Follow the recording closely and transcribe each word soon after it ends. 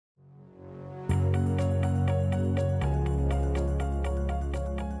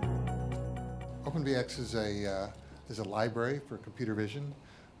OpenVX is a library for computer vision.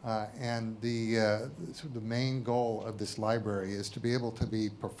 And sort of the main goal of this library is to be able to be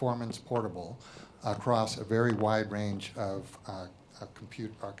performance portable across a very wide range of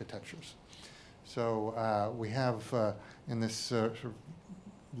compute architectures. So we have in this sort of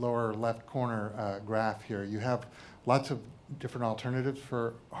lower left corner graph here, you have lots of different alternatives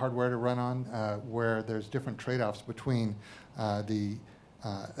for hardware to run on where there's different trade-offs between the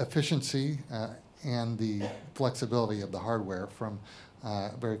efficiency and the flexibility of the hardware, from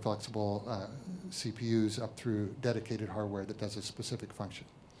very flexible CPUs up through dedicated hardware that does a specific function.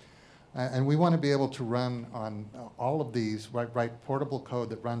 And we want to be able to run on all of these, write portable code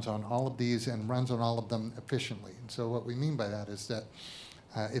that runs on all of these and runs on all of them efficiently. And so what we mean by that is that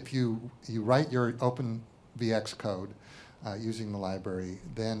if you write your OpenVX code using the library,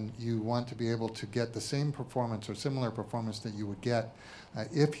 then you want to be able to get the same performance or similar performance that you would get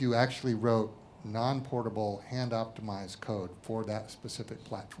if you actually wrote non-portable, hand-optimized code for that specific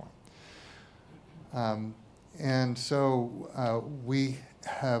platform. And so we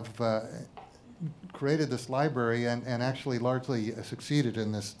have created this library and actually largely succeeded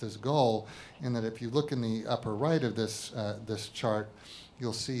in this goal, in that if you look in the upper right of this, this chart,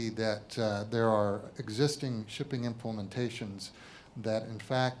 you'll see that there are existing shipping implementations that in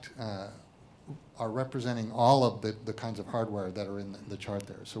fact are representing all of the kinds of hardware that are in the chart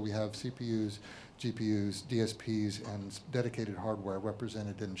there. So we have CPUs, GPUs, DSPs, and dedicated hardware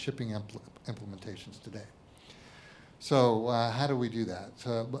represented in shipping implementations today. So how do we do that?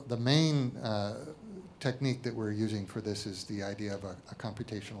 So the main technique that we're using for this is the idea of a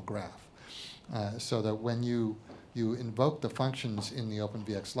computational graph. So that when you invoke the functions in the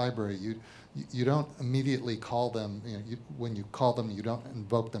OpenVX library, you don't immediately call them. When you call them, you don't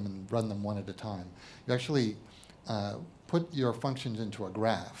invoke them and run them one at a time. You actually put your functions into a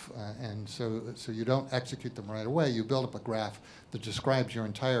graph, and so you don't execute them right away. You build up a graph that describes your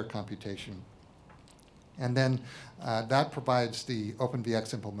entire computation. And then that provides the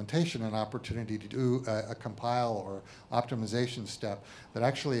OpenVX implementation an opportunity to do a compile or optimization step that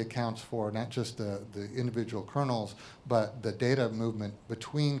actually accounts for not just the individual kernels, but the data movement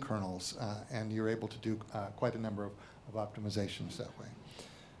between kernels. And you're able to do quite a number of optimizations that way.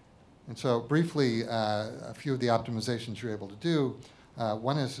 And so briefly, a few of the optimizations you're able to do.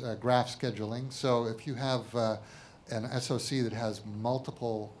 One is graph scheduling. So if you have an SoC that has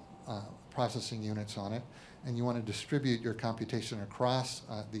multiple processing units on it, and you want to distribute your computation across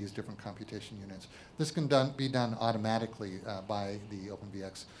these different computation units, this can be done automatically by the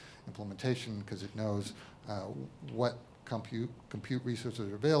OpenVX implementation, because it knows what compute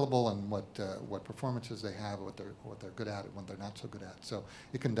resources are available and what performances they have, what they're good at and what they're not so good at. So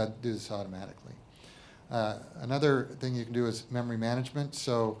it can do this automatically. Another thing you can do is memory management.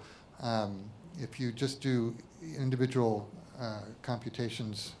 So if you just do individual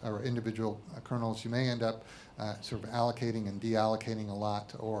computations or individual kernels, you may end up sort of allocating and deallocating a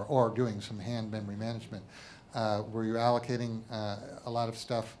lot, or doing some hand memory management, where you're allocating a lot of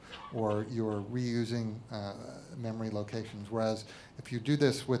stuff, or you're reusing memory locations. Whereas if you do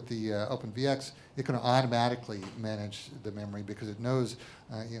this with the OpenVX, it can automatically manage the memory, because it knows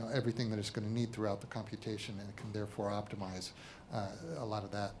everything that it's going to need throughout the computation, and it can therefore optimize a lot of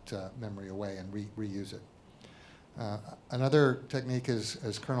that memory away and reuse it. Another technique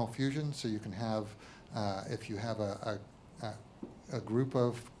is kernel fusion. So you can have, if you have a group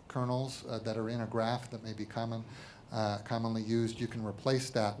of kernels that are in a graph that may be commonly used, you can replace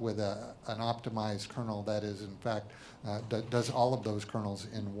that with an optimized kernel that is, in fact, does all of those kernels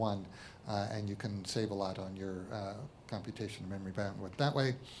in one, and you can save a lot on your computation memory bandwidth that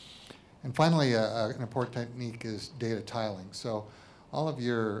way. And finally, an important technique is data tiling. So all of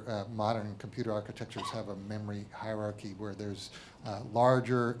your modern computer architectures have a memory hierarchy where there's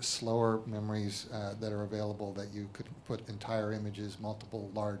larger, slower memories that are available that you could put entire images,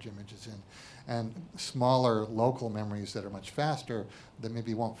 multiple large images in, and smaller local memories that are much faster that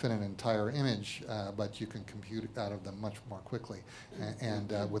maybe won't fit an entire image, but you can compute out of them much more quickly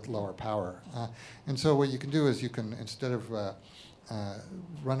and with lower power. And so what you can do is you can, instead of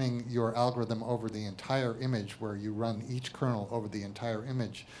running your algorithm over the entire image, where you run each kernel over the entire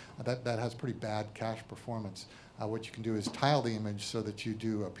image, that has pretty bad cache performance. What you can do is tile the image so that you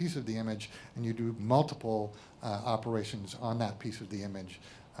do a piece of the image and you do multiple operations on that piece of the image.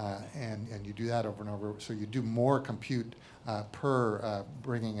 And you do that over and over, so you do more compute per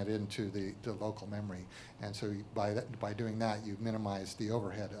bringing it into the local memory. And so by doing that, you minimize the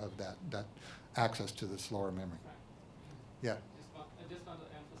overhead of that access to the slower memory. Yeah. I just want to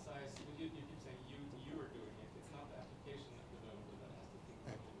emphasize, you keep saying you are doing it. It's not the application developer that has to think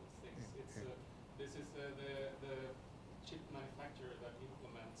about those things. It's this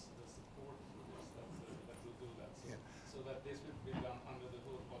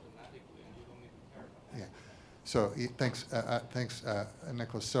thanks,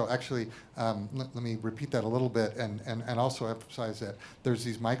 Nicholas. So actually, let me repeat that a little bit and also emphasize that there's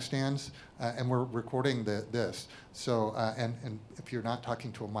these mic stands, and we're recording this. So, and if you're not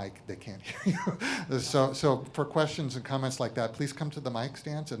talking to a mic, they can't hear you. So for questions and comments like that, please come to the mic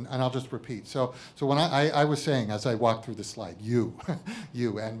stands, and I'll just repeat. So when I was saying, as I walked through the slide, you,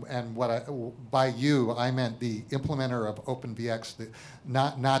 and by you, I meant the implementer of OpenVX,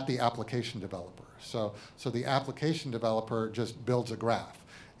 not the application developer. So the application developer just builds a graph,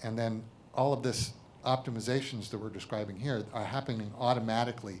 and then all of this optimizations that we're describing here are happening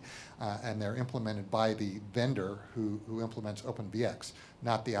automatically, and they're implemented by the vendor who implements OpenVX,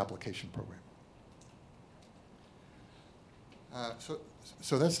 not the application program.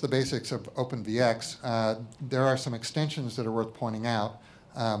 So that's the basics of OpenVX. There are some extensions that are worth pointing out.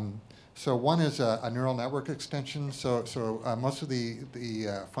 So one is a neural network extension. So most of the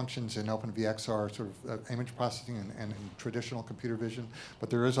functions in OpenVX are sort of image processing and traditional computer vision, but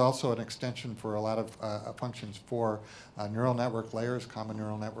there is also an extension for a lot of functions for neural network layers, common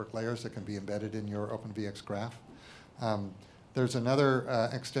neural network layers that can be embedded in your OpenVX graph. There's another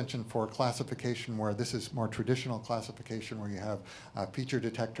extension for classification where this is more traditional classification where you have feature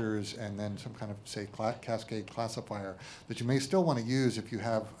detectors and then some kind of, say, cascade classifier that you may still want to use if you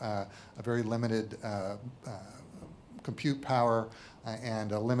have a very limited compute power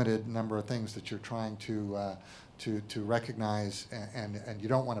and a limited number of things that you're trying to recognize, and you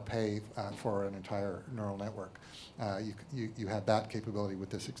don't want to pay for an entire neural network. You have that capability with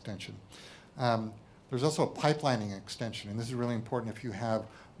this extension. There's also a pipelining extension, and this is really important if you have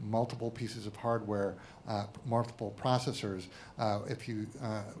multiple pieces of hardware, multiple processors. If you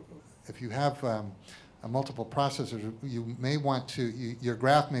have multiple processors, you may want to, your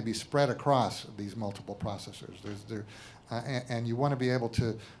graph may be spread across these multiple processors. And you want to be able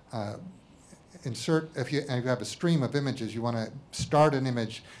to insert, if you have a stream of images, you want to start an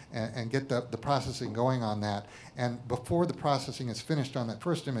image and get the processing going on that. And before the processing is finished on that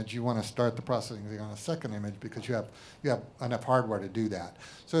first image, you want to start the processing on a second image because you have enough hardware to do that.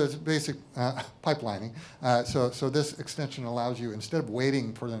 So it's basic pipelining. So this extension allows you, instead of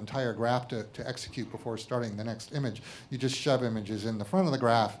waiting for the entire graph to execute before starting the next image, you just shove images in the front of the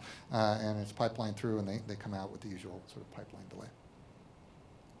graph, and it's pipelined through, and they come out with the usual sort of pipeline delay.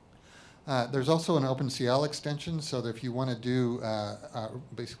 There's also an OpenCL extension, so that if you want to do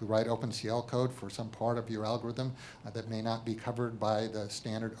basically write OpenCL code for some part of your algorithm that may not be covered by the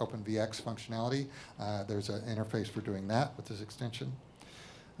standard OpenVX functionality, there's an interface for doing that with this extension.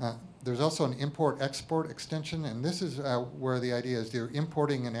 There's also an import-export extension, and this is where the idea is you're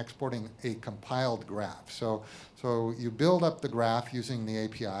importing and exporting a compiled graph. So you build up the graph using the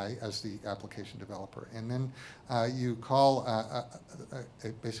API as the application developer, and then you call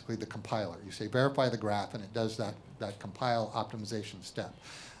basically the compiler. You say verify the graph, and it does that compile optimization step.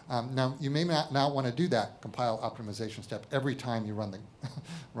 Now, you may not want to do that compile optimization step every time you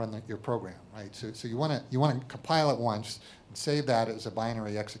run your program, right? So you want to compile it once and save that as a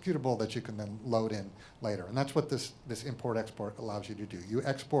binary executable that you can then load in later. And that's what this import-export allows you to do. You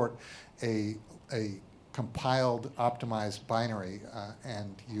export a compiled, optimized binary,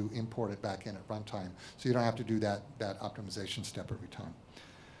 and you import it back in at runtime, so you don't have to do that optimization step every time.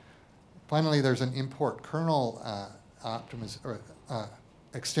 Finally, there's an import kernel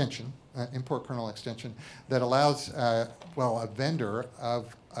extension, import kernel extension, that allows, a vendor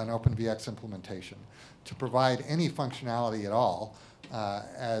of an OpenVX implementation to provide any functionality at all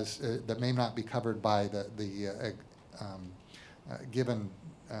that may not be covered by the given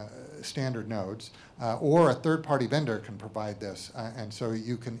standard nodes, or a third-party vendor can provide this. And so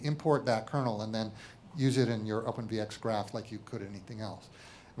you can import that kernel and then use it in your OpenVX graph like you could anything else.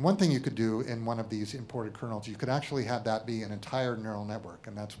 And one thing you could do in one of these imported kernels, you could actually have that be an entire neural network,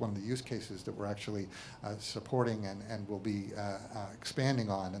 and that's one of the use cases that we're actually supporting and will be expanding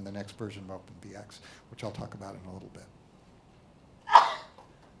on in the next version of OpenVX, which I'll talk about in a little bit.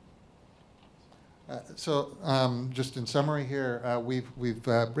 Just in summary here, we've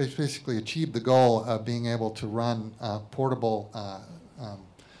basically achieved the goal of being able to run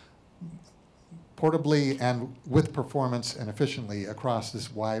portably and with performance and efficiently across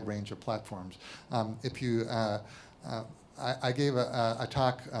this wide range of platforms. I gave a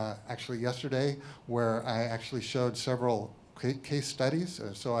talk actually yesterday where I actually showed several case studies.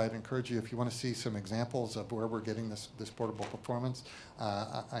 So I'd encourage you, if you want to see some examples of where we're getting this portable performance,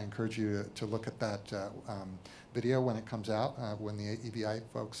 I encourage you to look at that video when it comes out, when the EVI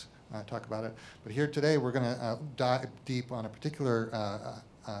folks talk about it. But here today, we're going to dive deep on a particular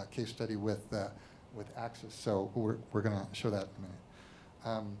case study with Axis. So we're going to show that in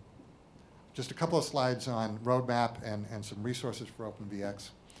a minute. just a couple of slides on roadmap and some resources for OpenVX.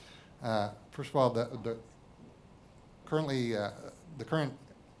 First of all, the currently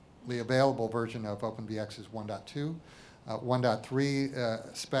available version of OpenVX is 1.2.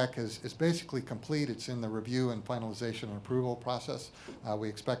 1.3 spec is basically complete. It's in the review and finalization and approval process. We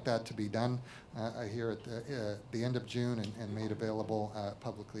expect that to be done here at the end of June and made available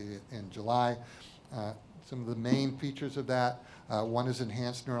publicly in July. Some of the main features of that, one is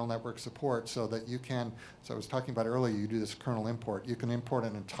enhanced neural network support so that you can, so I was talking about earlier, you do this kernel import. You can import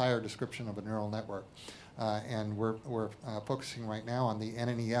an entire description of a neural network. And we're focusing right now on the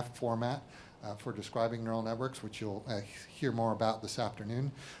NNEF format for describing neural networks, which you'll hear more about this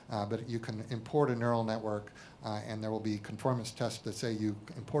afternoon. But you can import a neural network, and there will be conformance tests that say you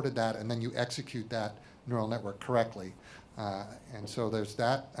imported that, and then you execute that neural network correctly. And so there's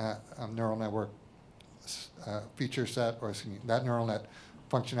that neural network feature set, or excuse me, that neural net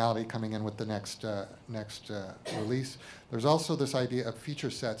functionality coming in with the next release. There's also this idea of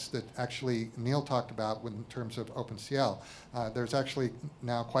feature sets that actually Neil talked about in terms of OpenCL. There's actually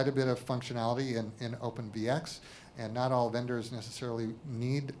now quite a bit of functionality in OpenVX, and not all vendors necessarily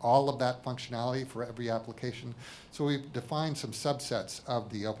need all of that functionality for every application. So we've defined some subsets of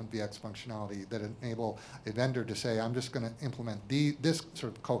the OpenVX functionality that enable a vendor to say, I'm just going to implement this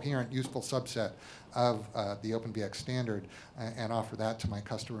sort of coherent, useful subset of the OpenVX standard and offer that to my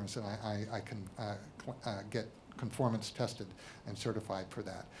customers, and I can get conformance tested and certified for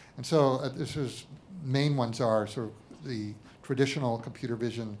that. And so this is, main ones are sort of the traditional computer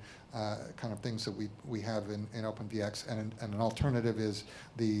vision kind of things that we have in OpenVX, and an alternative is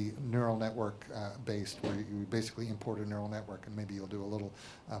the neural network based, where you basically import a neural network, and maybe you'll do a little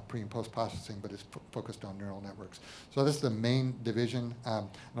pre and post processing, but it's focused on neural networks. So this is the main division, and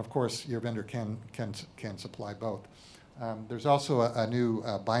of course your vendor can supply both. There's also a new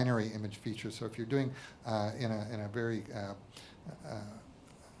binary image feature. So if you're doing in a very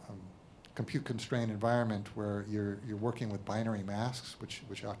compute-constrained environment where you're working with binary masks, which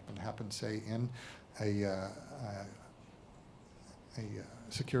often happens, say, in a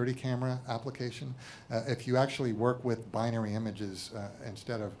security camera application, if you actually work with binary images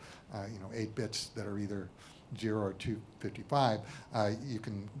instead of 8 bits that are either 0 or 255, you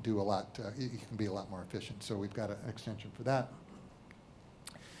can do a lot. You can be a lot more efficient. So we've got an extension for that.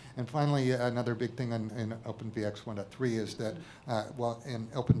 And finally, another big thing in OpenVX 1.3 is that, well, in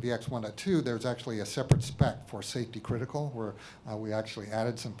OpenVX 1.2, there's actually a separate spec for safety critical, where we actually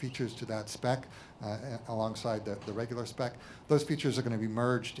added some features to that spec alongside the regular spec. Those features are going to be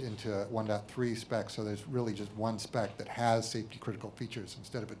merged into 1.3 spec, so there's really just one spec that has safety critical features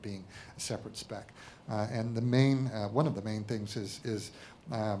instead of it being a separate spec. And the main, one of the main things is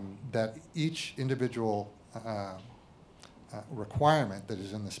that each individual requirement that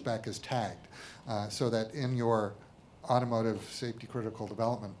is in the spec is tagged, so that in your automotive safety critical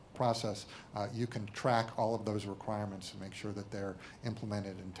development process, you can track all of those requirements and make sure that they're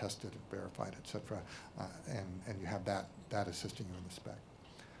implemented and tested and verified, et cetera, and you have that assisting you in the spec.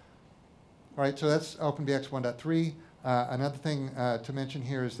 All right, so that's OpenVX 1.3. Another thing to mention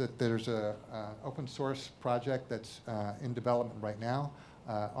here is that there's an open source project that's in development right now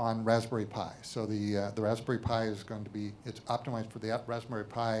on Raspberry Pi. So the Raspberry Pi is going to be, it's optimized for the Raspberry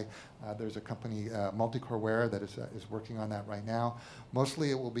Pi. There's a company, Multicoreware, that is working on that right now.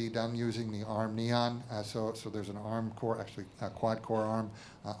 Mostly it will be done using the ARM Neon. So there's an ARM core, actually a quad-core ARM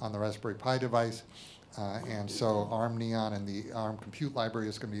on the Raspberry Pi device. And so ARM Neon and the ARM compute library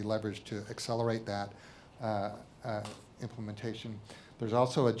is going to be leveraged to accelerate that implementation. There's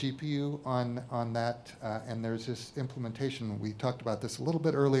also a GPU on that, and there's this implementation. We talked about this a little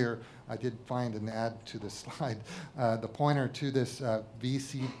bit earlier. I did find and add to this slide the pointer to this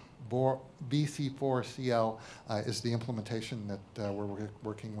VC4CL is the implementation that we're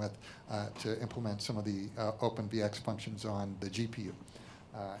working with to implement some of the OpenVX functions on the GPU.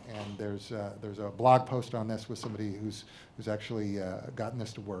 And there's a blog post on this with somebody who's actually gotten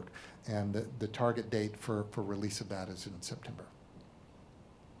this to work, and the target date for release of that is in September.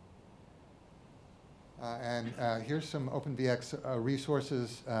 And here's some OpenVX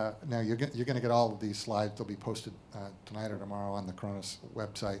resources. Now you're going to get all of these slides. They'll be posted tonight or tomorrow on the Khronos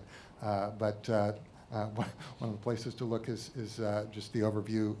website. But one of the places to look is just the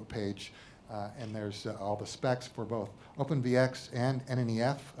overview page. And there's all the specs for both OpenVX and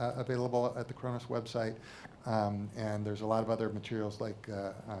NNEF available at the Khronos website. And there's a lot of other materials like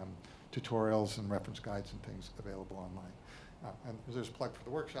tutorials and reference guides and things available online. And there's a plug for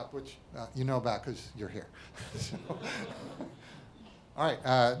the workshop, which you know about because you're here. So, all right,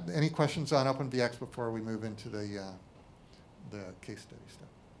 any questions on OpenVX before we move into the case study stuff?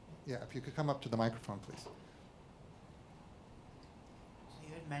 Yeah, if you could come up to the microphone, please. So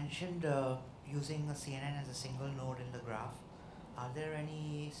you had mentioned using a CNN as a single node in the graph. Are there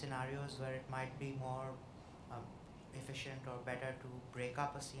any scenarios where it might be more efficient or better to break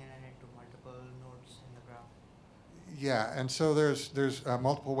up a CNN into multiple nodes in the graph? Yeah, and so there's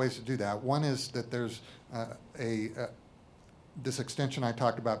multiple ways to do that. One is that there's this extension I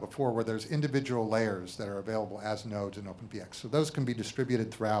talked about before where there's individual layers that are available as nodes in OpenVX. So those can be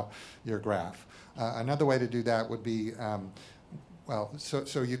distributed throughout your graph. Another way to do that would be,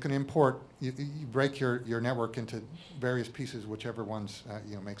 so you can import, you break your network into various pieces, whichever ones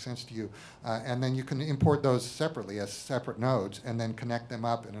make sense to you, and then you can import those separately as separate nodes and then connect them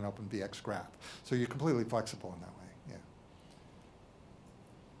up in an OpenVX graph. So you're completely flexible in that way, yeah.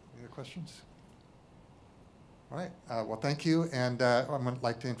 Any other questions? All right, well, thank you, and I would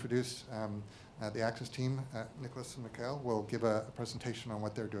like to introduce the Axis team. Nicholas and Mikhail will give a presentation on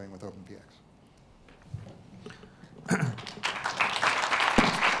what they're doing with OpenVX.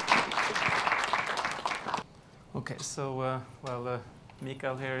 Okay, so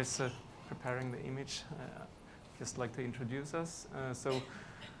Mikhail here is preparing the image. Just like to introduce us. So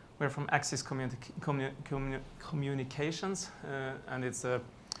we're from Axis Communications, and it's a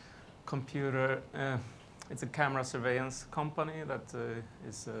computer. It's a camera surveillance company that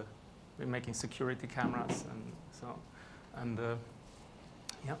we're making security cameras and so, and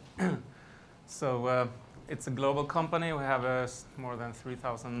yeah. So it's a global company. We have more than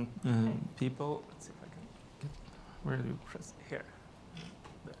 3,000 people. Let's see if I can get. Where do you press here?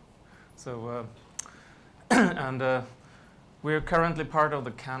 There. So and we're currently part of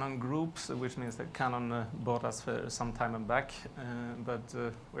the Canon group, so which means that Canon bought us for some time back, but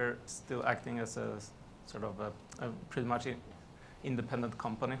we're still acting as a sort of a pretty much independent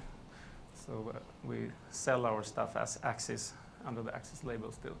company. So we sell our stuff as Axis, under the Axis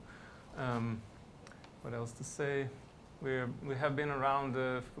label still. What else to say? We have been around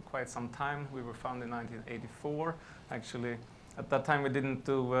for quite some time. We were founded in 1984. Actually, at that time we didn't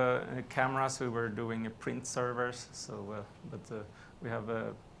do cameras. We were doing print servers. So, we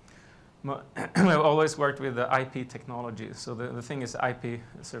have we've always worked with the IP technology. So the thing is IP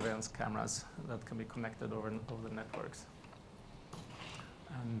surveillance cameras that can be connected over the networks.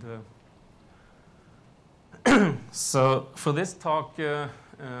 And so for this talk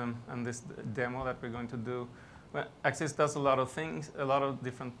and this demo that we're going to do, well, Axis does a lot of things, a lot of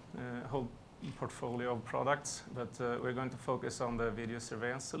different whole portfolio of products, but we're going to focus on the video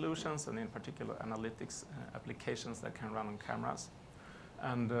surveillance solutions and in particular analytics applications that can run on cameras.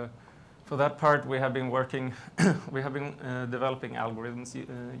 And for that part, we have been working, we have been developing algorithms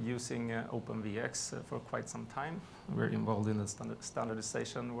using OpenVX for quite some time. We're involved in the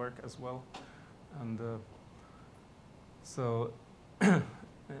standardization work as well. And so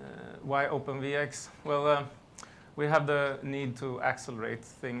why OpenVX? Well, we have the need to accelerate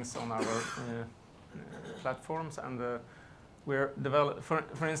things on our platforms, and we're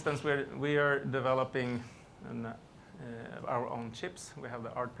for instance, we are developing our own chips. We have the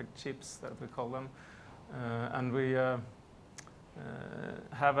RPEC chips that we call them, and we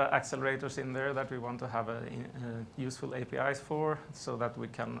have accelerators in there that we want to have useful APIs for, so that we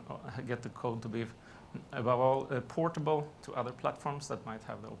can get the code to be, above all, portable to other platforms that might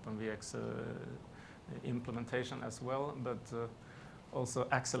have the OpenVX implementation as well, but also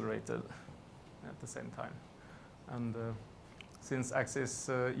accelerated at the same time. And since Axis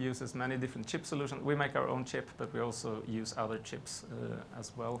uses many different chip solutions, we make our own chip, but we also use other chips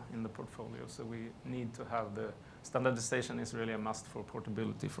as well in the portfolio. So we need to have the standardization is really a must for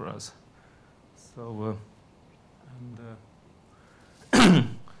portability for us. So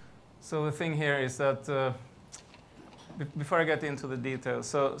so the thing here is that before I get into the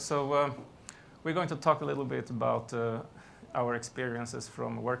details, we're going to talk a little bit about our experiences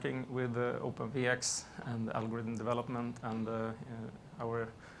from working with OpenVX and algorithm development and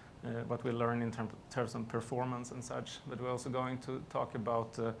what we learn in terms of performance and such. But we're also going to talk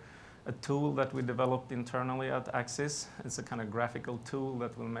about a tool that we developed internally at Axis. It's a kind of graphical tool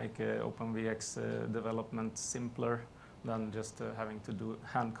that will make OpenVX development simpler than just having to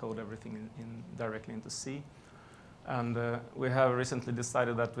hand code everything directly into C. And we have recently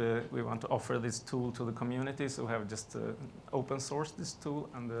decided that we want to offer this tool to the community, so we have just open sourced this tool,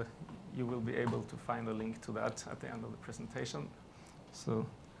 and you will be able to find a link to that at the end of the presentation. So,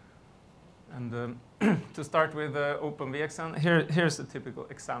 and to start with OpenVX, and here's a typical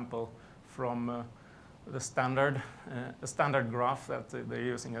example from the standard graph that they're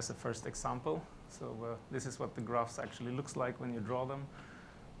using as a first example. So this is what the graphs actually looks like when you draw them.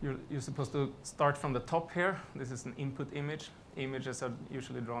 You're supposed to start from the top here. This is an input image. images are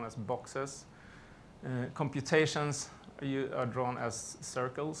usually drawn as boxes. Computations are drawn as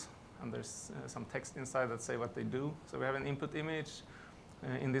circles, and there's some text inside that say what they do. So we have an input image.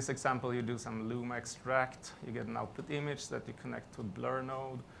 In this example, you do some Luma extract. You get an output image that you connect to a blur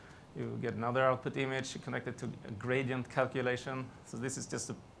node. You get another output image. You connect it to a gradient calculation. So this is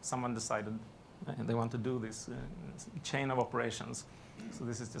just someone decided they want to do this chain of operations. So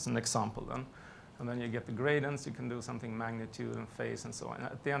this is just an example then. And then you get the gradients. You can do something magnitude and phase and so on. And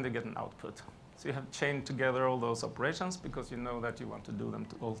at the end, you get an output. So you have chained together all those operations because you know that you want to do them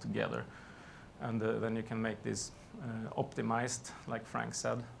all together. And then you can make this optimized, like Frank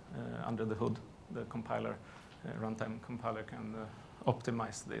said, under the hood. The compiler, runtime compiler can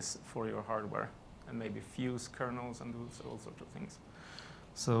optimize this for your hardware and maybe fuse kernels and do all sorts of things.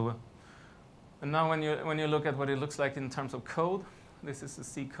 So, and now when you look at what it looks like in terms of code, this is the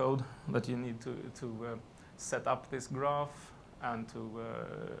C code that you need to set up this graph and to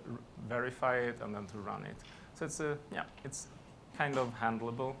verify it and then to run it. So it's kind of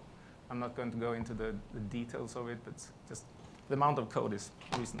handleable. I'm not going to go into the details of it, but just the amount of code is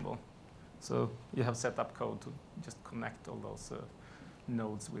reasonable. So you have set up code to just connect all those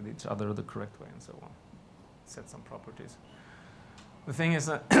nodes with each other the correct way and so on. Set some properties. The thing is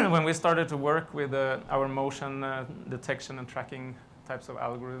that when we started to work with our motion detection and tracking types of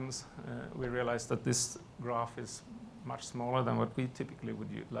algorithms, we realized that this graph is much smaller than what we typically would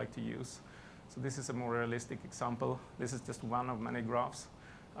like to use. So this is a more realistic example. This is just one of many graphs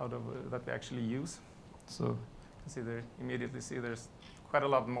out of that we actually use. So you can see there, immediately see there's quite a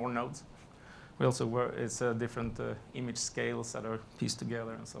lot more nodes. We also it's different image scales that are pieced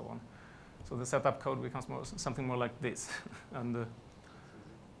together and so on. So the setup code becomes something more like this. And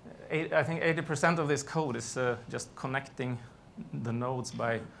I think 80% of this code is just connecting the nodes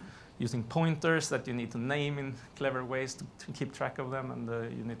by using pointers that you need to name in clever ways to keep track of them, and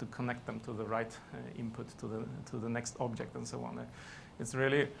you need to connect them to the right input to the next object and so on. It's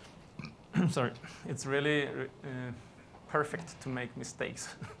really, sorry, it's really perfect to make mistakes,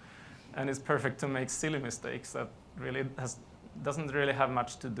 and it's perfect to make silly mistakes that really doesn't really have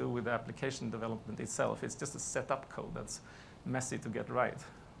much to do with the application development itself. It's just a setup code that's messy to get right.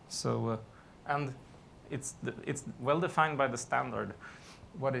 So, and it's well defined by the standard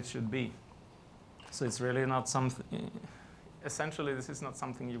what it should be. So it's really not something, essentially this is not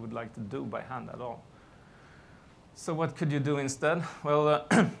something you would like to do by hand at all. So what could you do instead? Well,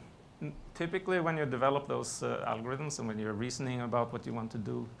 typically when you develop those algorithms and when you're reasoning about what you want to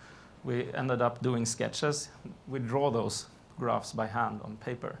do, we ended up doing sketches. We draw those graphs by hand on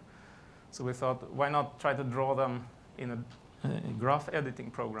paper. So we thought, why not try to draw them in a graph editing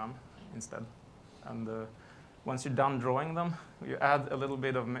program instead? And once you're done drawing them, you add a little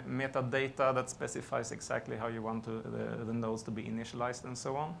bit of metadata that specifies exactly how you want the nodes to be initialized and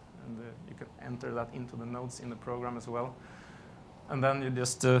so on. And you can enter that into the nodes in the program as well. And then you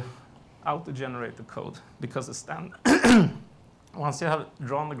just auto-generate the code, because once you have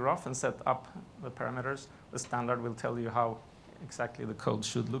drawn the graph and set up the parameters, the standard will tell you how exactly the code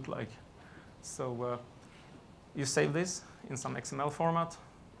should look like. So you save this in some XML format,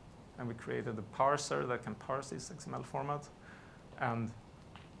 and we created a parser that can parse this XML format and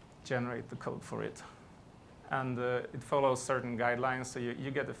generate the code for it. And it follows certain guidelines, so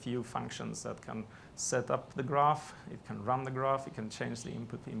you get a few functions that can set up the graph, it can run the graph, it can change the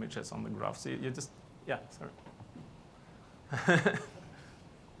input images on the graph. So you just, yeah, sorry.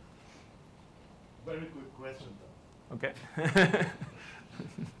 Very quick question, though. Okay.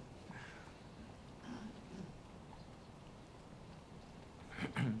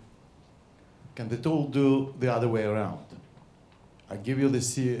 Can the tool do the other way around? I give you the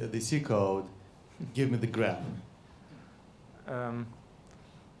C code, give me the graph.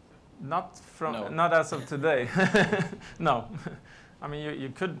 Not as of today. No, I mean you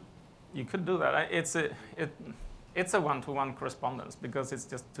could do that. It's a one-to-one correspondence because it's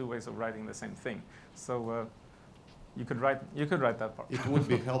just two ways of writing the same thing. So you could write that part. It would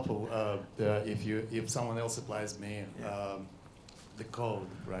be helpful if someone else applies me the code,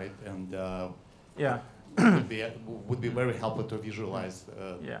 right? And yeah. would be very helpful to visualize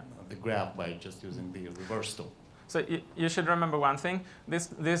the graph by just using the reverse tool. So you should remember one thing.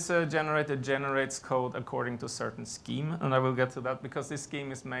 This generator generates code according to a certain scheme, and I will get to that because this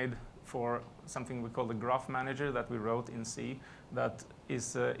scheme is made for something we call the graph manager that we wrote in C. That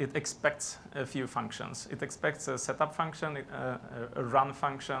is, it expects a few functions. It expects a setup function, a run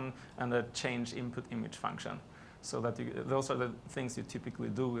function, and a change input image function. So that those are the things you typically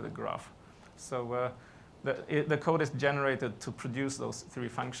do with a graph. So the code is generated to produce those three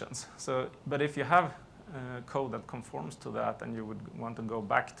functions. So, but if you have code that conforms to that, and you would want to go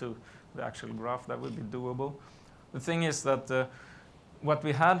back to the actual graph, that would be doable. The thing is that what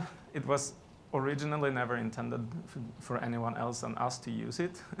we had, it was originally never intended for anyone else than us to use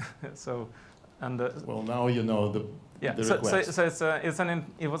it. So, and well, now you know the request. So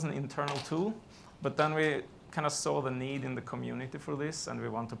it was an internal tool, but then we kind of saw the need in the community for this, and we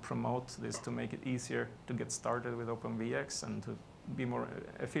want to promote this to make it easier to get started with OpenVX and to be more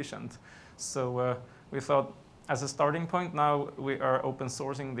efficient. So we thought, as a starting point, now we are open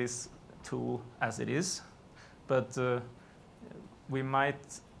sourcing this tool as it is, but we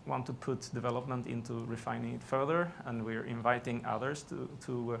might want to put development into refining it further, and we're inviting others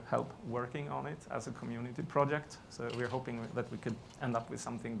to help working on it as a community project. So we're hoping that we could end up with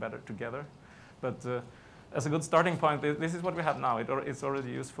something better together. But as a good starting point, this is what we have now. It's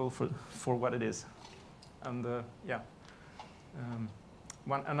already useful for what it is. And yeah.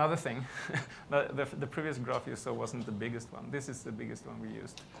 Another thing, the previous graph you saw wasn't the biggest one. This is the biggest one we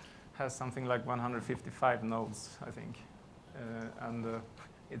used. Has something like 155 nodes, I think. And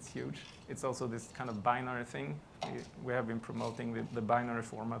it's huge. It's also this kind of binary thing. We have been promoting the binary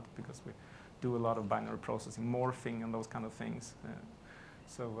format because we do a lot of binary processing, morphing, and those kind of things.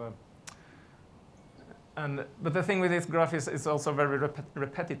 But the thing with this graph is it's also very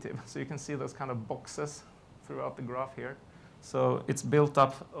repetitive. So you can see those kind of boxes throughout the graph here. So it's built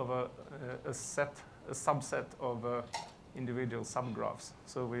up of a subset of individual subgraphs.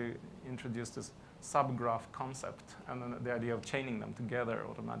 So we introduced this subgraph concept, and then the idea of chaining them together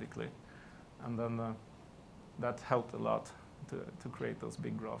automatically. And then that helped a lot to create those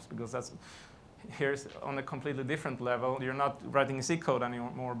big graphs, because here's on a completely different level. You're not writing C code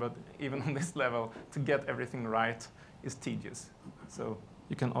anymore, but even on this level, to get everything right is tedious. So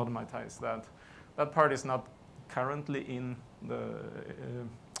you can automatize that. That part is not currently in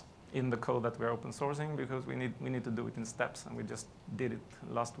the code that we're open sourcing, because we need to do it in steps, and we just did it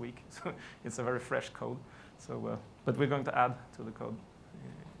last week. So it's a very fresh code. So, but we're going to add to the code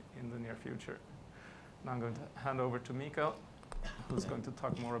in the near future. Now I'm going to hand over to Mikael, who's going to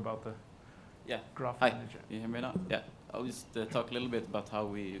talk more about the graph manager. You hear me now? Yeah. I'll just talk a little bit about how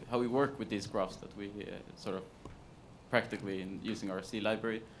we work with these graphs that we sort of practically using our C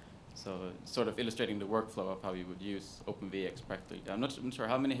library. So sort of illustrating the workflow of how you would use OpenVX practically. I'm not sure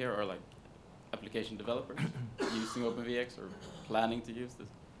how many here are like application developers using OpenVX or planning to use this.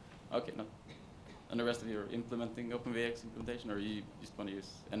 Okay, no. And the rest of you are implementing OpenVX implementation, or you just want to use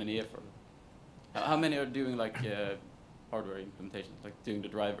NNEF? Or how many are doing like hardware implementations, like doing the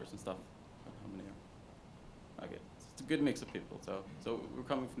drivers and stuff? How many are? Okay, it's a good mix of people. So we're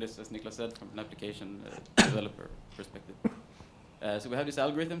coming from this, as Niklas said, from an application developer perspective. So we have this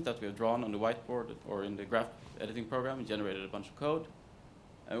algorithm that we have drawn on the whiteboard or in the graph editing program. We generated a bunch of code,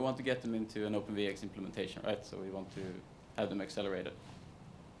 and we want to get them into an OpenVX implementation, right? So we want to have them accelerated.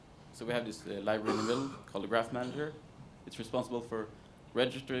 So we have this library in the middle called the graph manager. It's responsible for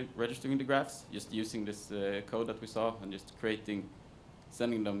registering the graphs, just using this code that we saw and just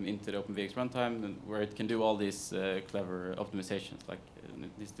sending them into the OpenVX runtime, and where it can do all these clever optimizations, like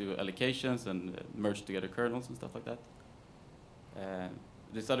it needs to do allocations and merge together kernels and stuff like that.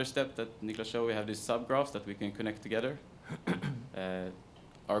 This other step that Niklas showed, we have these subgraphs that we can connect together.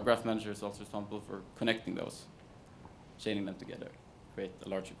 Our graph manager is also responsible for connecting those, chaining them together, create a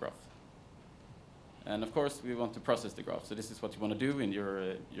larger graph. And of course, we want to process the graph. So this is what you want to do in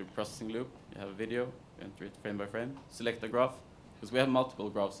your processing loop. You have a video, you enter it frame by frame, select a graph, because we have multiple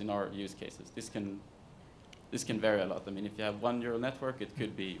graphs in our use cases. This can vary a lot. I mean, if you have one neural network, it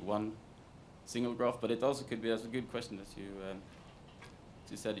could be one single graph, but it also could be, that's a good question, as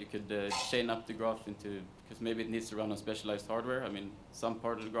you said, you could chain up the graph into, because maybe it needs to run on specialized hardware. I mean, some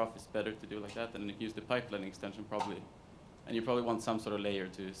part of the graph is better to do like that, and you use the pipeline extension probably. And you probably want some sort of layer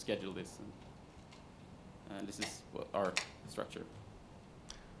to schedule this. And this is our structure.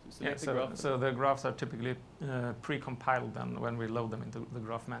 So the graphs are typically pre-compiled then when we load them into the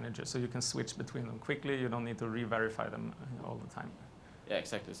graph manager. So you can switch between them quickly. You don't need to re-verify them all the time. Yeah,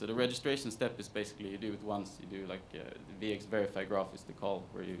 exactly. So the registration step is basically you do it once. You do like the VX verify graph is the call,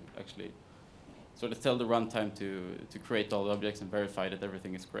 where you actually sort of tell the runtime to create all the objects and verify that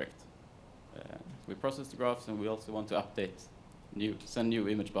everything is correct. We process the graphs, and we also want to update, send new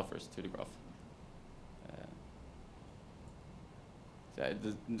image buffers to the graph.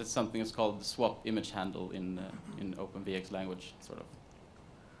 That's something that's called the swap image handle in OpenVX language, sort of.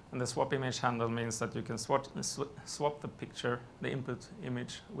 And the swap image handle means that you can swap the picture, the input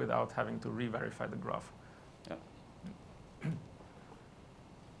image, without having to re-verify the graph. Yeah.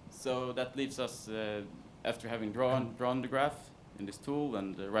 So that leaves us, after having drawn the graph, in this tool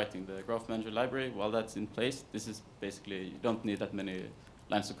and writing the graph manager library. While that's in place, this is basically, you don't need that many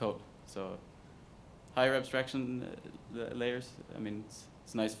lines of code. So higher abstraction layers, I mean,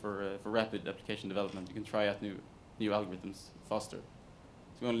 it's nice for rapid application development. You can try out new algorithms faster.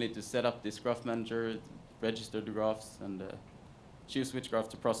 So we only need to set up this graph manager, register the graphs, and choose which graph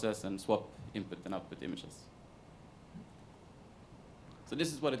to process and swap input and output images. So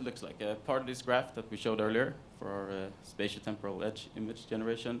this is what it looks like. Part of this graph that we showed earlier for our spatiotemporal edge image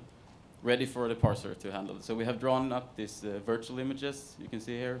generation, ready for the parser to handle it. So we have drawn up these virtual images. You can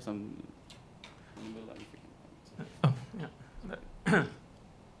see here some. Oh, yeah. We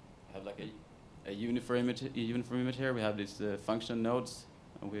have like a uniform image here. We have these function nodes,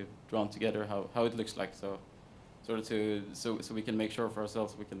 and we've drawn together how it looks like. So sort of so we can make sure for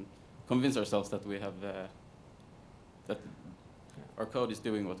ourselves, we can convince ourselves that we have that our code is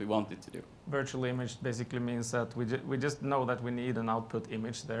doing what we want it to do. Virtual image basically means that we just know that we need an output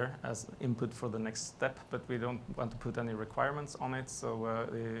image there as input for the next step, but we don't want to put any requirements on it. So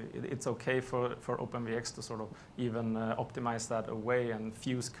it's okay for OpenVX to sort of even optimize that away and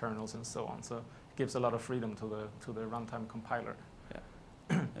fuse kernels and so on. So it gives a lot of freedom to the runtime compiler.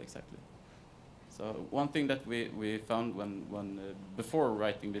 Yeah, exactly. So one thing that we found when before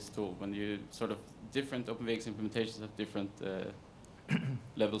writing this tool, when you sort of different OpenVX implementations have different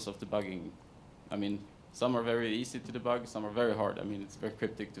levels of debugging. I mean, some are very easy to debug, some are very hard. I mean, it's very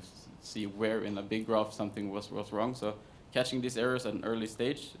cryptic to see where in a big graph something was wrong. So catching these errors at an early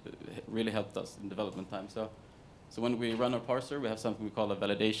stage really helped us in development time. So when we run our parser, we have something we call a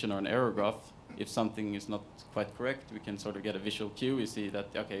validation or an error graph. If something is not quite correct, we can sort of get a visual cue. We see that,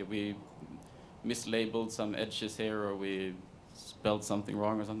 okay, we mislabeled some edges here, or we spelled something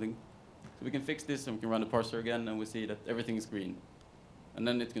wrong or something. So we can fix this, and we can run the parser again, and we see that everything is green. And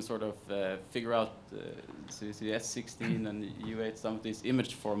then it can sort of figure out, so you see S16 and U8, some of these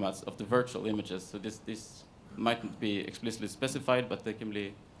image formats of the virtual images. So this might not be explicitly specified, but they can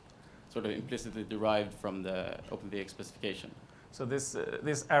be sort of implicitly derived from the OpenVX specification. So this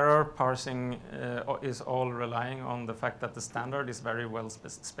error parsing is all relying on the fact that the standard is very well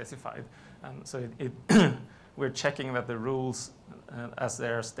specified. And so we're checking that the rules as they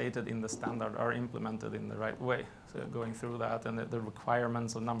are stated in the standard are implemented in the right way. So going through that, and the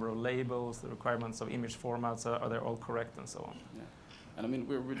requirements of number of labels, the requirements of image formats, are they all correct and so on? Yeah. And I mean,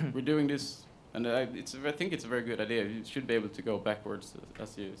 we're doing this, and I think it's a very good idea. You should be able to go backwards,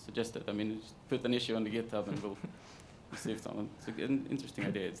 as you suggested. I mean, just put an issue on the GitHub and we'll see if someone. It's an interesting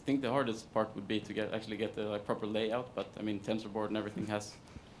idea. I think the hardest part would be to actually get the proper layout, but I mean, TensorBoard and everything has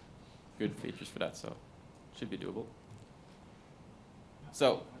good features for that, so it should be doable.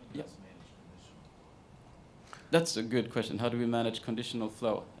 So, yeah. That's a good question. How do we manage conditional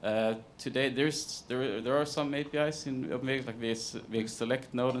flow? Today, there are some APIs in OpenVX, like VX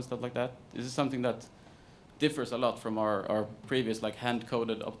Select node and stuff like that. This is something that differs a lot from our previous, like,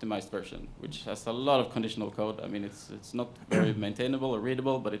 hand-coded optimized version, which has a lot of conditional code. I mean, it's not very maintainable or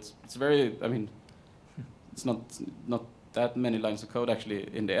readable, but it's very. I mean, it's not that many lines of code actually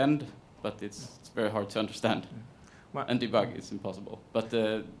in the end, but it's very hard to understand. And debug is impossible. But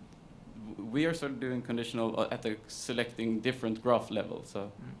we are sort of doing conditional at the selecting different graph level.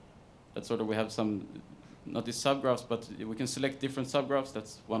 So that's sort of, we have some, not these subgraphs, but we can select different subgraphs.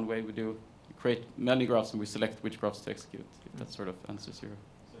 That's one way we do. We create many graphs and we select which graphs to execute. If that sort of answers your.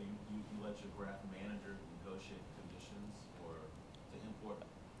 So you let your graph manager negotiate conditions or to import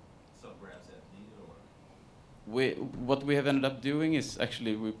subgraphs as needed, or? What we have ended up doing is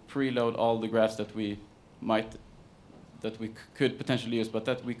actually we preload all the graphs that we could potentially use, but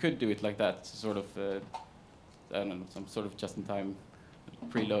that we could do it like that, sort of, I don't know, some sort of just-in-time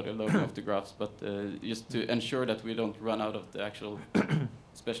preload loading of the graphs, but just to ensure that we don't run out of the actual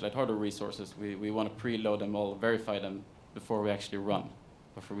specialized hardware resources, we want to preload them all, verify them before we actually run,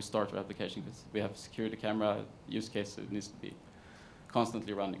 before we start our application, because we have a security camera use case, so it needs to be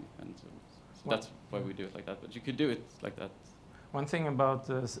constantly running, and so that's why we do it like that, but you could do it like that. One thing about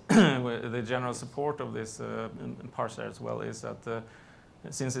the general support of this parser as well is that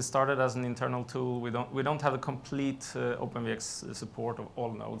since it started as an internal tool, we don't have a complete OpenVX support of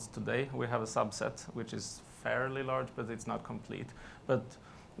all nodes today. We have a subset which is fairly large, but it's not complete. But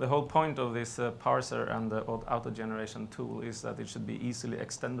the whole point of this parser and the auto-generation tool is that it should be easily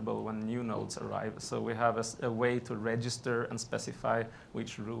extendable when new nodes arrive. So we have a way to register and specify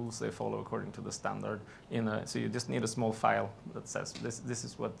which rules they follow according to the standard. So you just need a small file that says this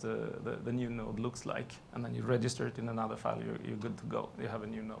is what the new node looks like, and then you register it in another file. You're good to go. You have a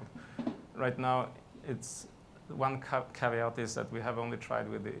new node. Right now, one caveat is that we have only tried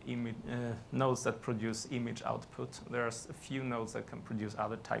with the nodes that produce image output. There are a few nodes that can produce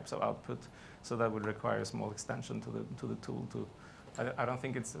other types of output, so that would require a small extension to the tool. I don't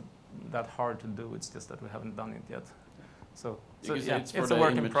think it's that hard to do. It's just that we haven't done it yet. So yeah, it's a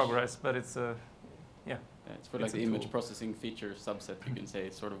work in progress, but it's yeah. It's for like the image processing feature subset. You can say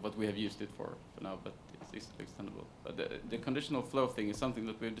it's sort of what we have used it for now, but it's easily extendable. But the conditional flow thing is something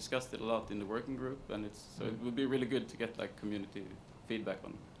that we've discussed it a lot in the working group, and so it would be really good to get like community feedback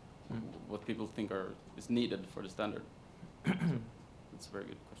on what people think is needed for the standard. That's a very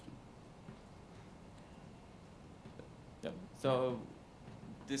good question. Yeah. So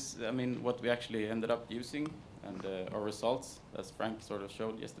this, I mean, what we actually ended up using and our results, as Frank sort of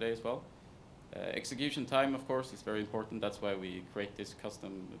showed yesterday as well. Execution time, of course, is very important. That's why we create these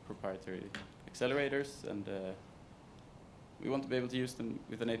custom proprietary accelerators, and we want to be able to use them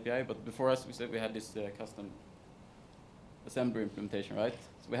with an API. But before us, we said we had this custom assembly implementation, right?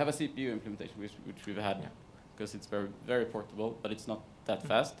 So we have a CPU implementation, which we've had, because it's very, very portable, but it's not that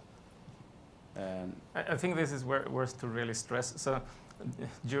fast. I think this is worth to really stress. So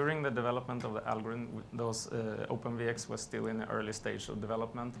during the development of the algorithm, those OpenVX was still in the early stage of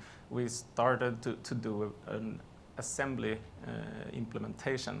development. We started to do an assembly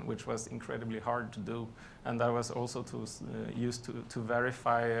implementation, which was incredibly hard to do, and that was also used to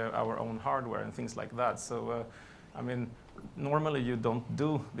verify our own hardware and things like that. So, I mean, normally you don't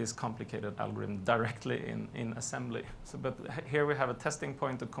do this complicated algorithm directly in assembly. So, but here we have a testing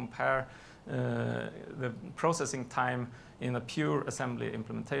point to compare the processing time in a pure assembly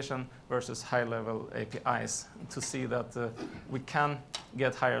implementation versus high-level APIs to see that we can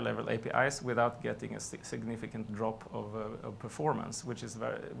get higher-level APIs without getting a significant drop of performance, which is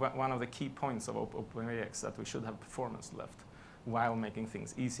one of the key points of OpenVX, that we should have performance left while making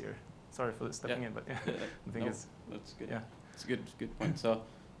things easier. Sorry for stepping in, but I think that's good. Yeah, it's a good point. So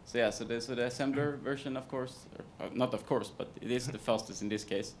the assembler version, of course, not of course, but it is the fastest in this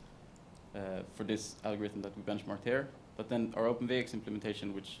case for this algorithm that we benchmarked here. But then our OpenVX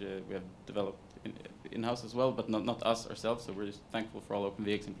implementation, which we have developed in-house as well, but not us ourselves, so we're just thankful for all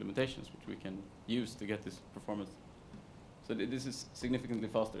OpenVX implementations, which we can use to get this performance. So this is significantly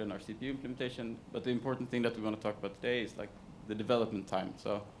faster than our CPU implementation, but the important thing that we want to talk about today is like the development time.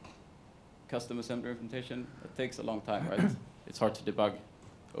 So custom assembly implementation, it takes a long time, right? It's hard to debug.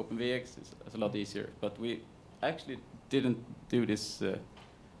 OpenVX is a lot easier, but we actually didn't do this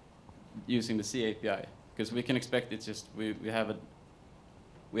using the C API, because we can expect it's just we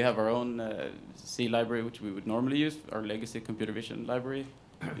have our own C library, which we would normally use, our legacy computer vision library.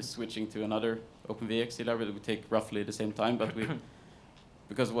 Is switching to another OpenVX C library that would take roughly the same time, but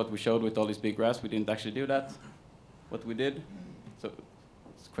because of what we showed with all these big graphs, we didn't actually do that. What we did, so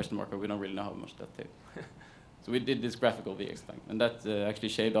it's a question mark, we don't really know how much that takes. So we did this graphical VX thing, and that actually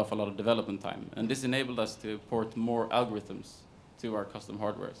shaved off a lot of development time, and this enabled us to port more algorithms to our custom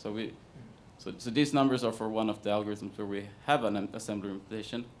hardware. So these numbers are for one of the algorithms where we have an assembly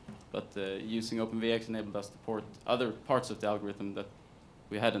implementation, but using OpenVX enabled us to port other parts of the algorithm that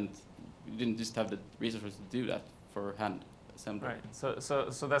we didn't just have the resources to do that for hand assembly. Right.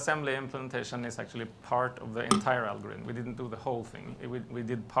 So the assembly implementation is actually part of the entire algorithm. We didn't do the whole thing. We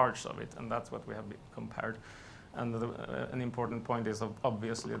did parts of it, and that's what we have compared. And an important point is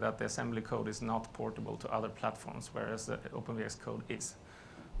obviously that the assembly code is not portable to other platforms, whereas the OpenVX code is.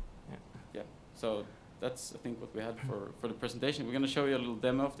 Yeah. So that's, I think, what we had for the presentation. We're going to show you a little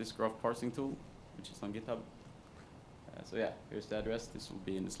demo of this graph parsing tool, which is on GitHub. So yeah, here's the address. This will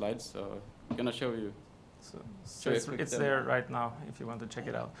be in the slides. So I'm going to show you. So it's there right now if you want to check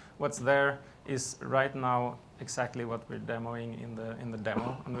it out. What's there is right now exactly what we're demoing in the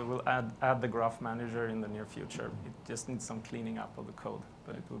demo, and we will add the graph manager in the near future. It just needs some cleaning up of the code,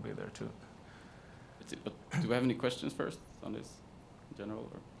 but it will be there too. But do we have any questions first on this in general?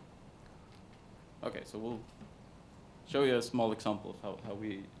 Or? Okay, so we'll show you a small example of how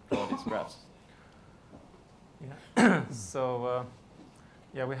we draw these graphs. Yeah. So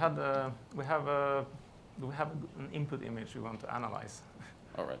yeah, we have an input image we want to analyze.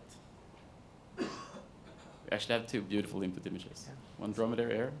 All right. We actually have two beautiful input images. Yeah. One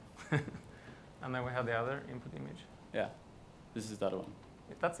dromedary air. And then we have the other input image. Yeah. This is the other one.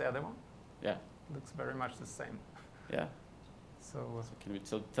 That's the other one? Yeah. Looks very much the same. Yeah. So can we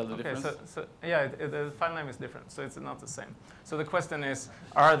tell the difference? So yeah, the file name is different, so it's not the same. So the question is,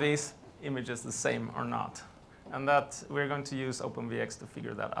 are these images the same or not? And that we're going to use OpenVX to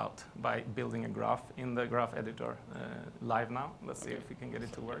figure that out by building a graph in the graph editor live now. Let's see if we can get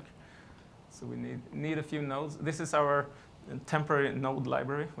it to work. So we need a few nodes. This is our temporary node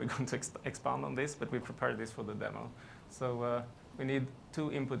library. We're going to expand on this, but we prepared this for the demo. So we need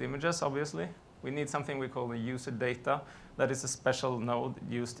 2 input images, obviously. We need something we call the user data. That is a special node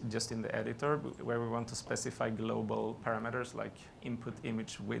used just in the editor, where we want to specify global parameters like input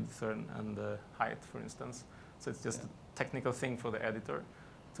image width and height, for instance. So it's just a technical thing for the editor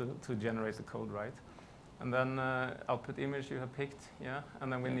to generate the code, right? And then output image you have picked, yeah.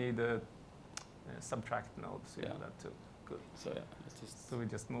 And then we need a subtract node, so you have that too. Good. So let's So we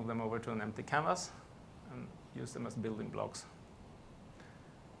just move them over to an empty canvas and use them as building blocks.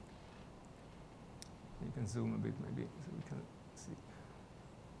 You can zoom a bit maybe so we can see.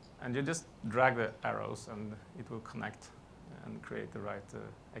 And you just drag the arrows and it will connect and create the right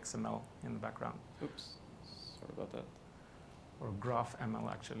XML in the background. Oops, sorry about that. Or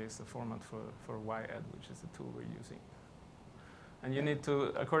GraphML actually is the format for YEd, which is the tool we're using. And you need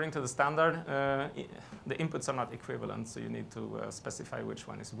to, according to the standard, the inputs are not equivalent, so you need to specify which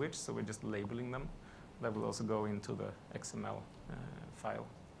one is which, so we're just labeling them. That will also go into the XML file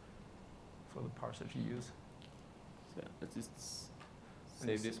for the parser to use. So let's just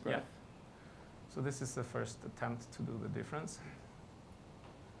save this graph. Yeah. So this is the first attempt to do the difference.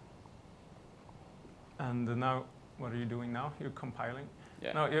 And now, what are you doing now? You're compiling?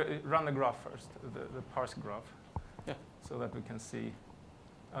 Yeah. No, you run the graph first, the parse graph. Yeah. So that we can see.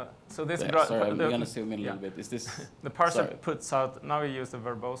 So this Yeah, graph. sorry, I'm going to zoom in a little bit. Is this? The parser Sorry. puts out, now we use the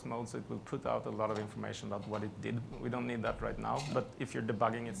verbose mode, so it will put out a lot of information about what it did. We don't need that right now, but if you're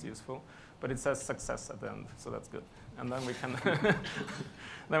debugging, it's useful. But it says success at the end, so that's good. And then we can,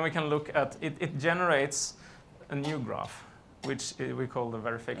 then we can look at, it generates a new graph, which we call the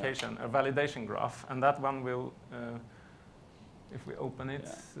verification, a validation graph. And that one will, if we open it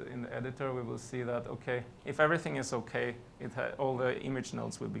in the editor, we will see that, okay, if everything is okay, all the image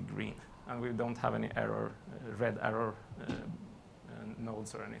nodes will be green. And we don't have any error, red error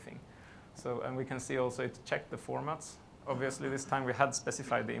nodes or anything. So, and we can see also it checked the formats. Obviously, this time we had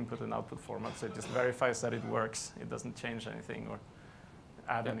specified the input and output format, so it just verifies that it works. It doesn't change anything or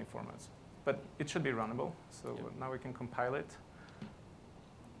add any formats. But it should be runnable, so now we can compile it.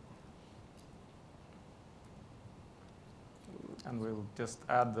 And we'll just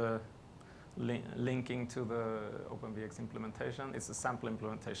add the linking to the OpenVX implementation. It's a sample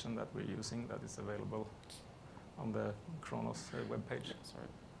implementation that we're using that is available on the Khronos webpage. Yeah, sorry.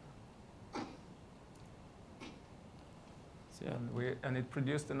 So And it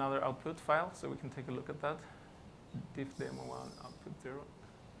produced another output file, so we can take a look at that. Diff demo1 output 0.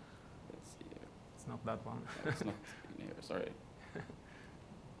 let's see here. It's not that one. It's not in here, sorry. So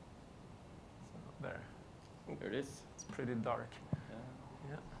there. There it is. It's pretty dark.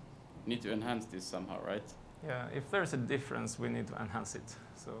 Yeah. Need to enhance this somehow, right? Yeah, if there's a difference, we need to enhance it.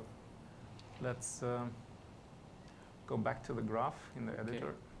 So let's go back to the graph in the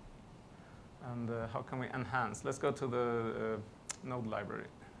editor. And how can we enhance? Let's go to the node library.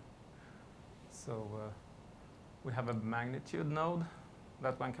 So we have a magnitude node.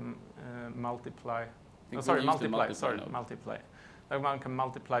 That one can multiply. Oh, sorry, multiply. Sorry, multiply. That one can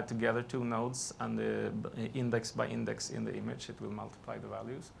multiply together 2 nodes, and index by index in the image, it will multiply the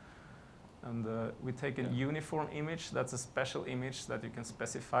values. And we take a uniform image. That's a special image that you can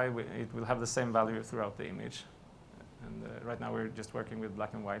specify. It will have the same value throughout the image. And right now we're just working with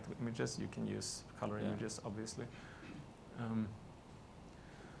black and white images. You can use color images, obviously. And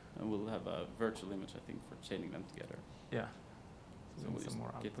we'll have a virtual image, I think, for chaining them together. Yeah. So we'll just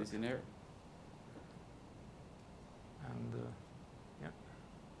get this in here. And yeah.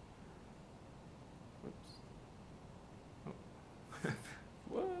 Whoops. Oh.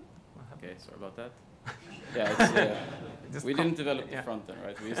 What? What Okay, sorry about that. Yeah, it's, we didn't develop the front end,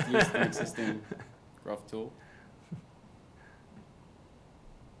 right? We just used an existing graph tool.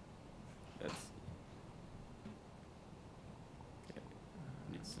 That's okay.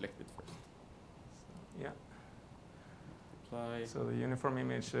 I need to select it first. So, yeah. Apply. So the uniform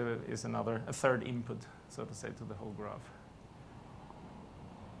image is a third input, so to say, to the whole graph.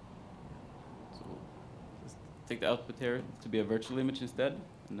 So we'll just take the output here to be a virtual image instead,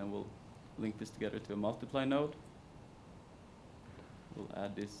 and then we'll link this together to a multiply node. We'll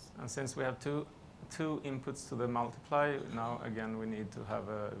add this. And since we have two inputs to the multiply, now again we need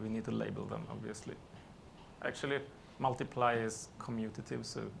to label them, obviously. Actually, multiply is commutative,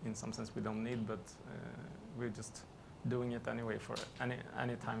 so in some sense we don't need, but we're just doing it anyway for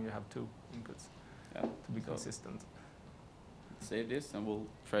any time you have 2 inputs to be consistent. Save this and we'll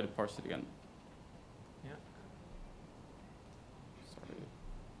try to parse it again. Yeah. Sorry.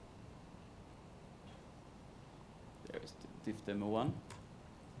 There's the diff demo 1.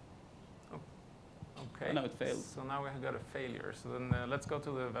 Okay. Okay. Oh, no, it failed. So now we have got a failure. So then let's go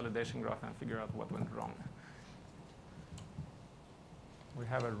to the validation graph and figure out what went wrong. We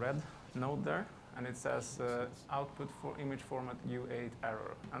have a red node there, and it says output for image format U8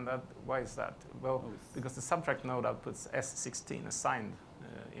 error. And why is that? Well, because the subtract node outputs S16, a signed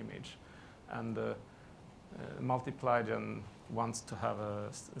image, and multiplied and wants to have a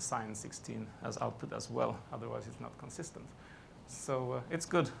signed 16 as output as well. Otherwise, it's not consistent. So it's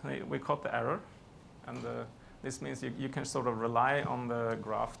good. We caught the error, and this means you can sort of rely on the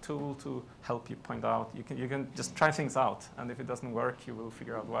graph tool to help you point out. You can just try things out, and if it doesn't work, you will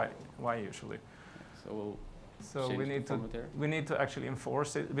figure out why usually. So we need to actually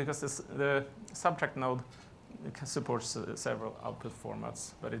enforce it, because the subtract node supports several output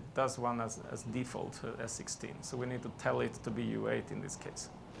formats, but it does one as default S16. So we need to tell it to be U8 in this case,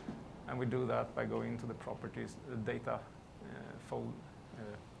 and we do that by going to the properties, the data fold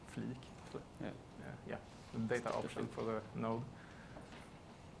fleek. The data option for the node,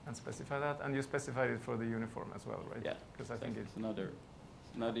 and specify that. And you specified it for the uniform as well, right? Yeah. Because I think it's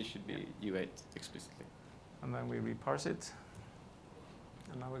now this should be U8 explicitly. And then we reparse it,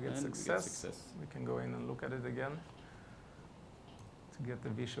 and now we get success. We can go in and look at it again to get the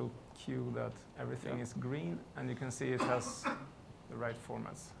visual cue that everything is green, and you can see it has the right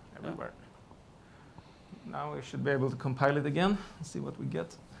formats everywhere. Now we should be able to compile it again and see what we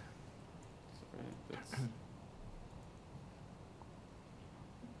get.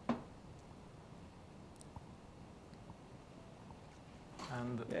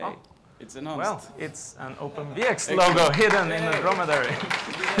 And it's announced. Well, it's an OpenVX logo hidden in the dromedary.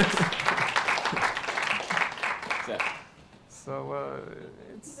 Exactly. So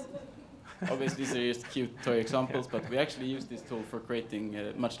it's obviously these are just cute toy examples, but we actually use this tool for creating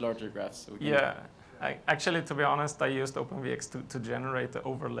much larger graphs. So actually, to be honest, I used OpenVX to generate the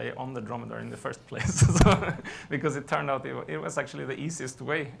overlay on the dromedary in the first place, because it turned out it was actually the easiest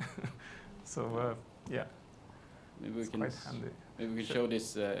way. So yeah, maybe we it's can quite handy. Maybe we can show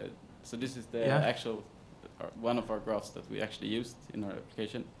this. So this is the actual one of our graphs that we actually used in our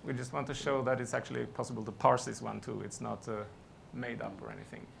application. We just want to show that it's actually possible to parse this one too. It's not made up or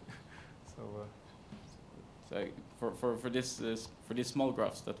anything. So for these small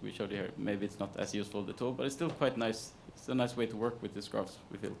graphs that we showed here, maybe it's not as useful the tool, but it's still quite nice. It's a nice way to work with these graphs,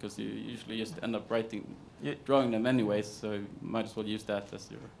 we feel, because you usually just end up drawing them anyways. So you might as well use that as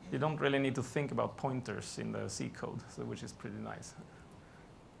your. You don't really need to think about pointers in the C code, which is pretty nice.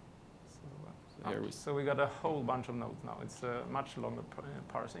 So we got a whole bunch of nodes now. It's a much longer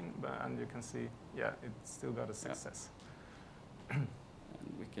parsing, and you can see, it's still got a success. And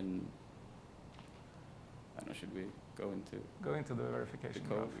we can. I don't know, should we go into the verification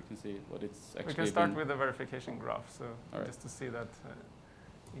code? graph? We can see what it's actually. We can start with the verification graph, so just to see that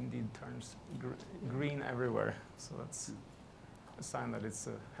indeed turns green everywhere. So that's a sign that it's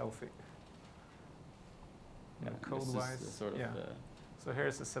healthy. Code-wise, so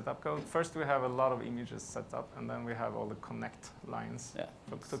here's the setup code. First, we have a lot of images set up, and then we have all the connect lines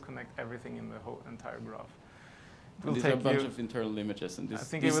to connect everything in the whole entire graph. These are a bunch of internal images, and I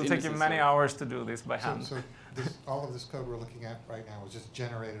think it will take you many hours to do this by hand. So all of this code we're looking at right now was just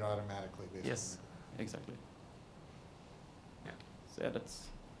generated automatically, basically. Yes, exactly. Yeah.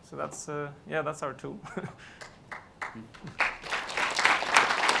 So that's our tool.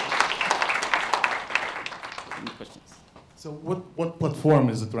 Any questions? So what platform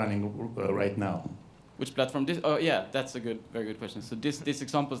is it running right now? Which platform? That's a very good question. So these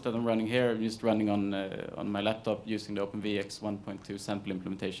examples that I'm running here, I'm just running on my laptop using the OpenVX 1.2 sample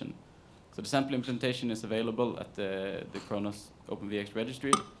implementation. So the sample implementation is available at the Khronos OpenVX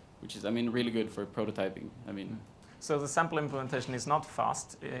registry, which is, really good for prototyping. So the sample implementation is not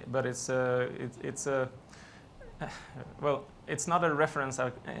fast, but it's not a reference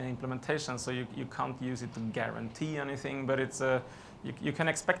implementation, so you can't use it to guarantee anything, but you can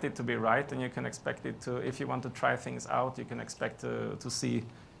expect it to be right, and you can expect it to, if you want to try things out, you can expect to see,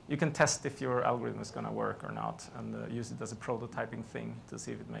 you can test if your algorithm is going to work or not, and use it as a prototyping thing to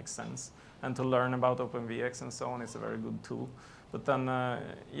see if it makes sense. And to learn about OpenVX and so on, it's a very good tool. But then,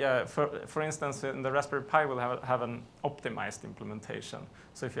 for instance, in the Raspberry Pi, we'll have an optimized implementation.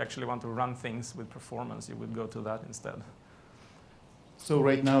 So if you actually want to run things with performance, you would go to that instead. So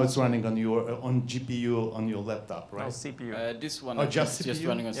right now it's running on GPU on your laptop, right? No, CPU. This one is just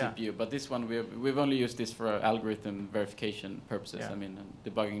running on CPU, but this one we've only used this for algorithm verification purposes. And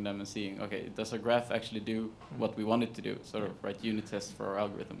debugging them and seeing, okay, does our graph actually do what we want it to do? Sort of write unit tests for our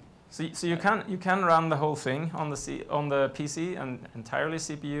algorithm. So you can run the whole thing on the PC and entirely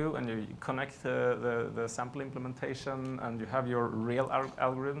CPU, and you connect the sample implementation, and you have your real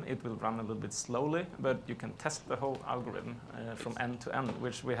algorithm. It will run a little bit slowly, but you can test the whole algorithm from end to end,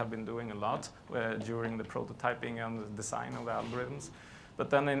 which we have been doing a lot during the prototyping and the design of the algorithms. But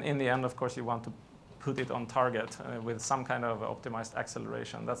then in the end, of course, you want to put it on target with some kind of optimized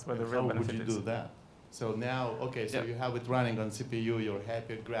acceleration. That's where the real benefit is. How would you do that? So now, okay, so you have it running on CPU, you're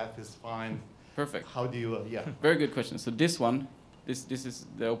happy, graph is fine. Perfect. How do you, Very good question. So this one, this is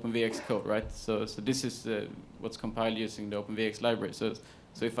the OpenVX code, right? So this is what's compiled using the OpenVX library. So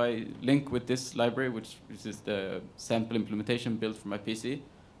if I link with this library, which is the sample implementation built for my PC,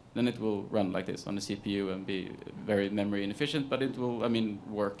 then it will run like this on the CPU and be very memory inefficient, but it will,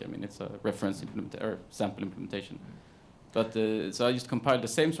 work. It's a reference or sample implementation. But so I just compiled the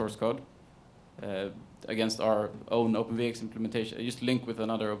same source code against our own OpenVX implementation. I just link with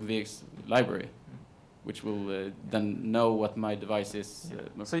another OpenVX library, which will then know what my device is.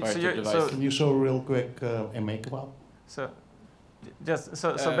 My proprietary device. Can you show real quick a makefile? So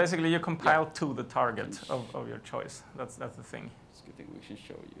basically you compile to the target of your choice. That's the thing. I think we should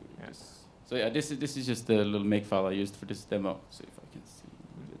show you this. So yeah, this is just the little makefile I used for this demo. So if I can see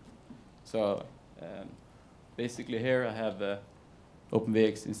it. So basically here I have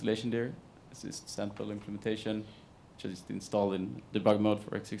OpenVX installation there. This is sample implementation, which I just installed in debug mode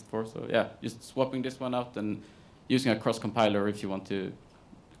for x64. So yeah, just swapping this one out and using a cross compiler if you want to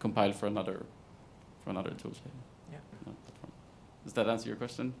compile for another tool. Yeah. Does that answer your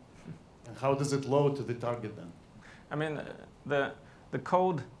question? And how does it load to the target then? The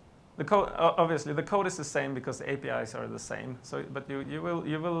code obviously the code is the same because the APIs are the same. So, but you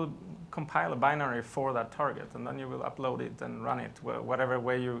will compile a binary for that target, and then you will upload it and run it whatever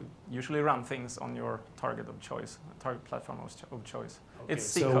way you usually run things on your target of choice, target platform of choice. Okay, it's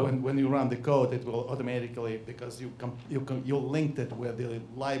C so code. when you run the code, it will automatically, because you linked it with the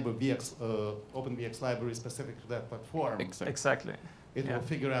library OpenVX library specific to that platform. Exactly. It will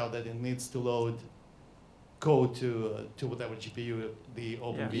figure out that it needs to load code to whatever GPU the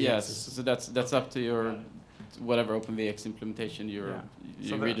OpenVX Yes, is. so that's up to your whatever OpenVX implementation you're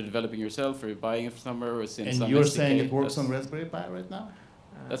either developing yourself or you're buying it from somewhere or since. And you're saying it works on Raspberry Pi right now?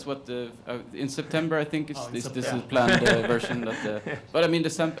 That's what in September I think this is planned version. But the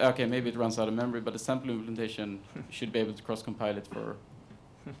sample. Okay, maybe it runs out of memory, but the sample implementation you should be able to cross compile it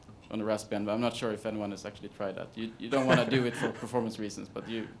on the Raspberry. But I'm not sure if anyone has actually tried that. You don't want to do it for performance reasons, but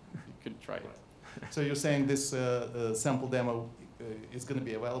you could try it. So you're saying this sample demo is going to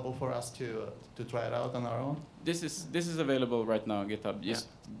be available for us to try it out on our own? This is available right now on GitHub. Just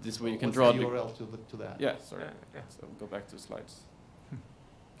this way you can What's draw the URL to that. Yeah, sorry. So go back to slides.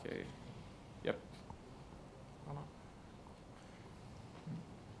 Okay. Yep.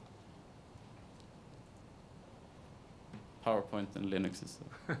 PowerPoint and Linux is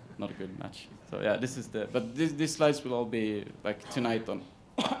not a good match. So yeah, this is but these slides will all be like tonight on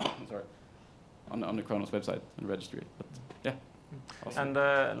sorry. On the Khronos website and registry. But yeah. Awesome.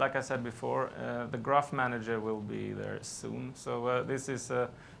 And like I said before, the graph manager will be there soon. So this is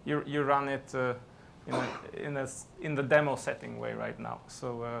you run it in the demo setting way right now.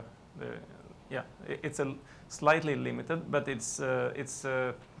 So it's a slightly limited, but it's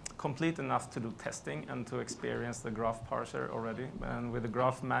complete enough to do testing and to experience the graph parser already. And with the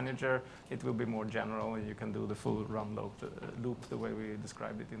graph manager, it will be more general. You can do the full run loop the way we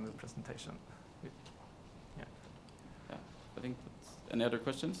described it in the presentation. I think any other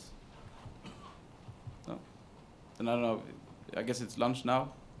questions? No? Then I don't know. I guess it's lunch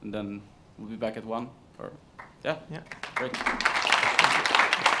now, and then we'll be back at 1. Or yeah. Yeah. Great.